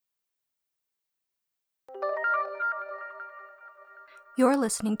You're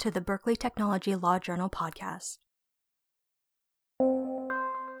listening to the Berkeley Technology Law Journal podcast.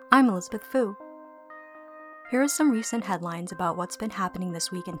 I'm Elizabeth Fu. Here are some recent headlines about what's been happening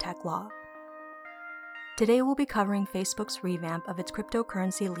this week in tech law. Today we'll be covering Facebook's revamp of its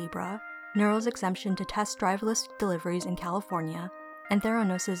cryptocurrency Libra, Neuro's exemption to test driverless deliveries in California, and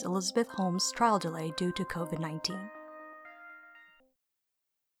Theranos' Elizabeth Holmes trial delay due to COVID-19.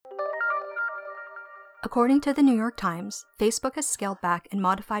 According to the New York Times, Facebook has scaled back and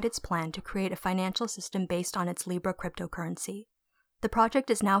modified its plan to create a financial system based on its Libra cryptocurrency. The project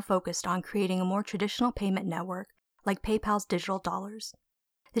is now focused on creating a more traditional payment network, like PayPal's digital dollars.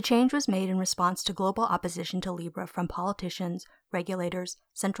 The change was made in response to global opposition to Libra from politicians, regulators,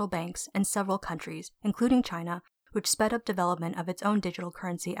 central banks, and several countries, including China, which sped up development of its own digital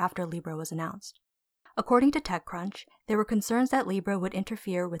currency after Libra was announced. According to TechCrunch, there were concerns that Libra would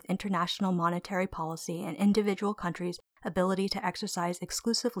interfere with international monetary policy and individual countries' ability to exercise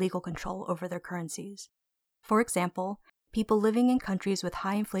exclusive legal control over their currencies. For example, people living in countries with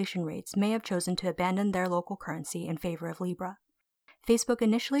high inflation rates may have chosen to abandon their local currency in favor of Libra. Facebook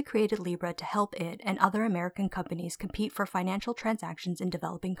initially created Libra to help it and other American companies compete for financial transactions in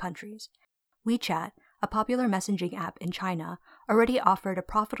developing countries. WeChat, a popular messaging app in China, already offered a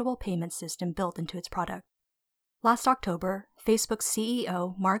profitable payment system built into its product. Last October, Facebook's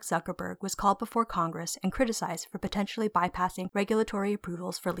CEO, Mark Zuckerberg, was called before Congress and criticized for potentially bypassing regulatory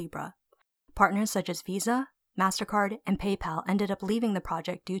approvals for Libra. Partners such as Visa, MasterCard, and PayPal ended up leaving the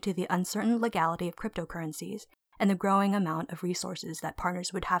project due to the uncertain legality of cryptocurrencies and the growing amount of resources that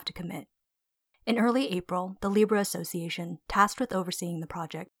partners would have to commit. In early April, the Libra Association, tasked with overseeing the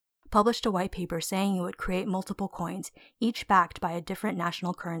project, published a white paper saying it would create multiple coins, each backed by a different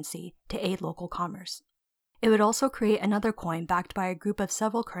national currency, to aid local commerce. It would also create another coin backed by a group of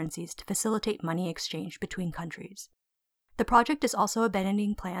several currencies to facilitate money exchange between countries. The project is also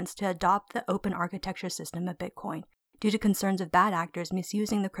abandoning plans to adopt the open architecture system of Bitcoin due to concerns of bad actors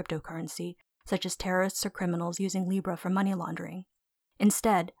misusing the cryptocurrency, such as terrorists or criminals using Libra for money laundering.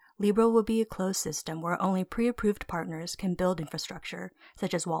 Instead, Libra will be a closed system where only pre-approved partners can build infrastructure,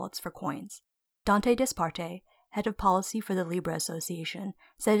 such as wallets for coins. Dante Disparte, head of policy for the Libra Association,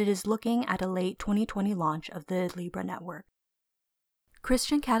 said it is looking at a late 2020 launch of the Libra network.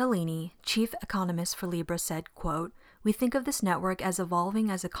 Christian Catalini, chief economist for Libra, said, quote, "We think of this network as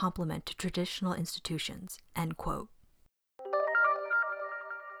evolving as a complement to traditional institutions," end quote.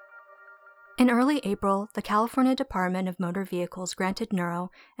 In early April, the California Department of Motor Vehicles granted Neuro,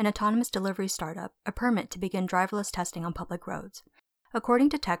 an autonomous delivery startup, a permit to begin driverless testing on public roads.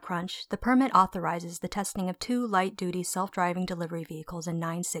 According to TechCrunch, the permit authorizes the testing of 2 light-duty self-driving delivery vehicles in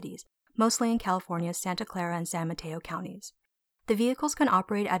 9 cities, mostly in California's Santa Clara and San Mateo counties. The vehicles can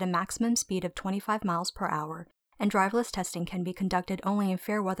operate at a maximum speed of 25 miles per hour, and driverless testing can be conducted only in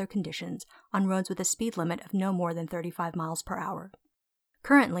fair weather conditions on roads with a speed limit of no more than 35 miles per hour.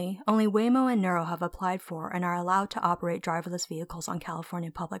 Currently, only Waymo and Neuro have applied for and are allowed to operate driverless vehicles on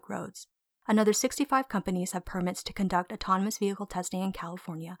California public roads. Another 65 companies have permits to conduct autonomous vehicle testing in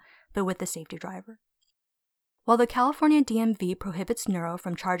California, but with the safety driver. While the California DMV prohibits Neuro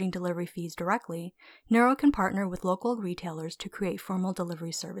from charging delivery fees directly, Neuro can partner with local retailers to create formal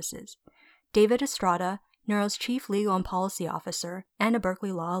delivery services. David Estrada, Neuro's chief legal and policy officer and a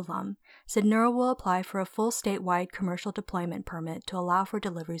Berkeley Law alum, said Neuro will apply for a full statewide commercial deployment permit to allow for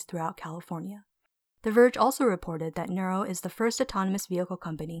deliveries throughout California. The Verge also reported that Neuro is the first autonomous vehicle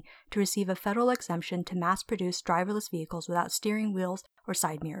company to receive a federal exemption to mass-produce driverless vehicles without steering wheels or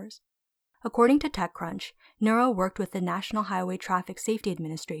side mirrors. According to TechCrunch, Neuro worked with the National Highway Traffic Safety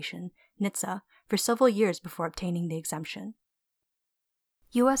Administration, NHTSA, for several years before obtaining the exemption.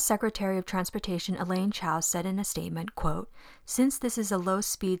 U.S. Secretary of Transportation Elaine Chao said in a statement, quote, "Since this is a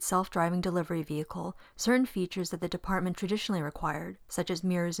low-speed self-driving delivery vehicle, certain features that the department traditionally required, such as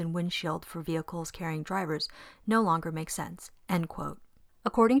mirrors and windshield for vehicles carrying drivers, no longer make sense," end quote.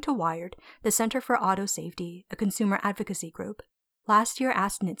 According to Wired, the Center for Auto Safety, a consumer advocacy group, last year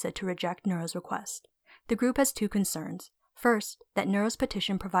asked NHTSA to reject Neuro's request. The group has 2 concerns. First, that Neuro's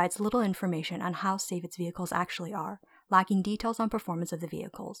petition provides little information on how safe its vehicles actually are, lacking details on performance of the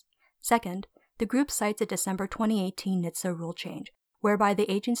vehicles. Second, the group cites a December 2018 NHTSA rule change, whereby the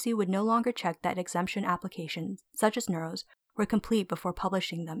agency would no longer check that exemption applications, such as Neuro's, were complete before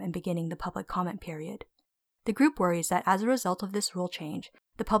publishing them and beginning the public comment period. The group worries that as a result of this rule change,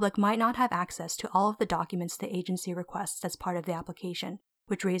 the public might not have access to all of the documents the agency requests as part of the application,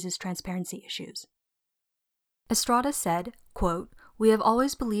 which raises transparency issues. Estrada said, quote, We have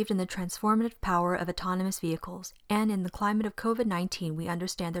always believed in the transformative power of autonomous vehicles, and in the climate of COVID-19, we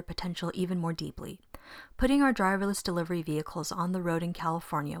understand their potential even more deeply. Putting our driverless delivery vehicles on the road in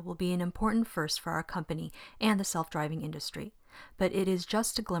California will be an important first for our company and the self-driving industry, but it is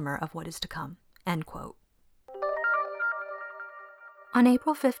just a glimmer of what is to come." End quote. On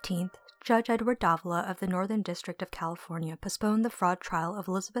April 15th, Judge Edward Davila of the Northern District of California postponed the fraud trial of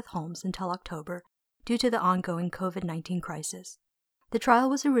Elizabeth Holmes until October due to the ongoing COVID-19 crisis. The trial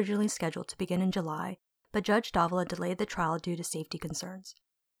was originally scheduled to begin in July, but Judge Davila delayed the trial due to safety concerns.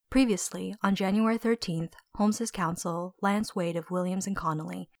 Previously, on January 13th, Holmes's counsel, Lance Wade of Williams &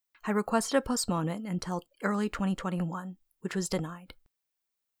 Connolly, had requested a postponement until early 2021, which was denied.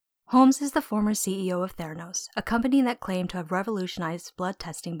 Holmes is the former CEO of Theranos, a company that claimed to have revolutionized blood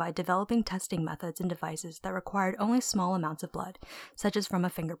testing by developing testing methods and devices that required only small amounts of blood, such as from a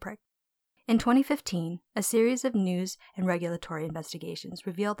finger prick. In 2015, a series of news and regulatory investigations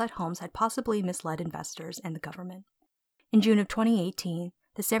revealed that Holmes had possibly misled investors and the government. In June of 2018,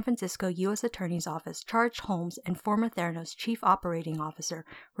 the San Francisco U.S. Attorney's Office charged Holmes and former Theranos Chief Operating Officer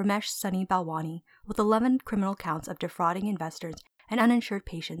Ramesh Sunny Balwani with 11 criminal counts of defrauding investors and uninsured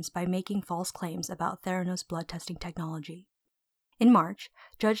patients by making false claims about Theranos blood testing technology. In March,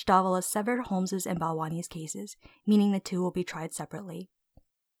 Judge Davila severed Holmes's and Balwani's cases, meaning the two will be tried separately.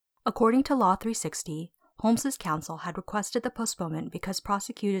 According to Law 360, Holmes's counsel had requested the postponement because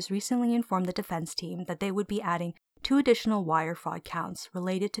prosecutors recently informed the defense team that they would be adding 2 additional wire fraud counts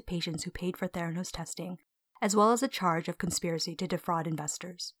related to patients who paid for Theranos testing, as well as a charge of conspiracy to defraud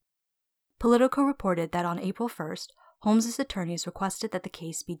investors. Politico reported that on April 1st, Holmes's attorneys requested that the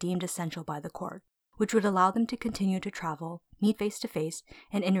case be deemed essential by the court, which would allow them to continue to travel, meet face-to-face,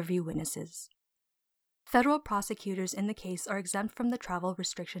 and interview witnesses. Federal prosecutors in the case are exempt from the travel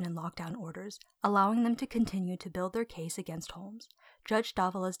restriction and lockdown orders, allowing them to continue to build their case against Holmes. Judge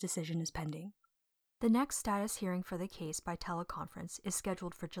Davila's decision is pending. The next status hearing for the case by teleconference is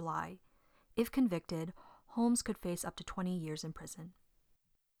scheduled for July. If convicted, Holmes could face up to 20 years in prison.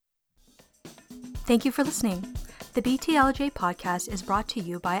 Thank you for listening. The BTLJ podcast is brought to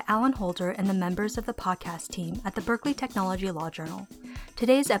you by Alan Holder and the members of the podcast team at the Berkeley Technology Law Journal.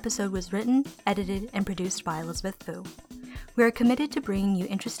 Today's episode was written, edited, and produced by Elizabeth Fu. We are committed to bringing you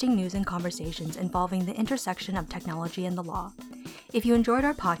interesting news and conversations involving the intersection of technology and the law. If you enjoyed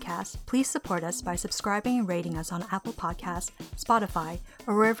our podcast, please support us by subscribing and rating us on Apple Podcasts, Spotify,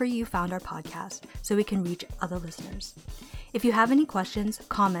 or wherever you found our podcast so we can reach other listeners. If you have any questions,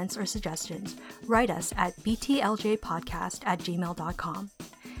 comments, or suggestions, write us at btljpodcast@gmail.com.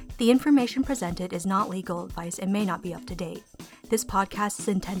 The information presented is not legal advice and may not be up to date. This podcast is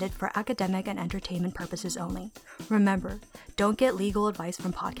intended for academic and entertainment purposes only. Remember, don't get legal advice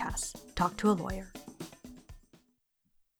from podcasts. Talk to a lawyer.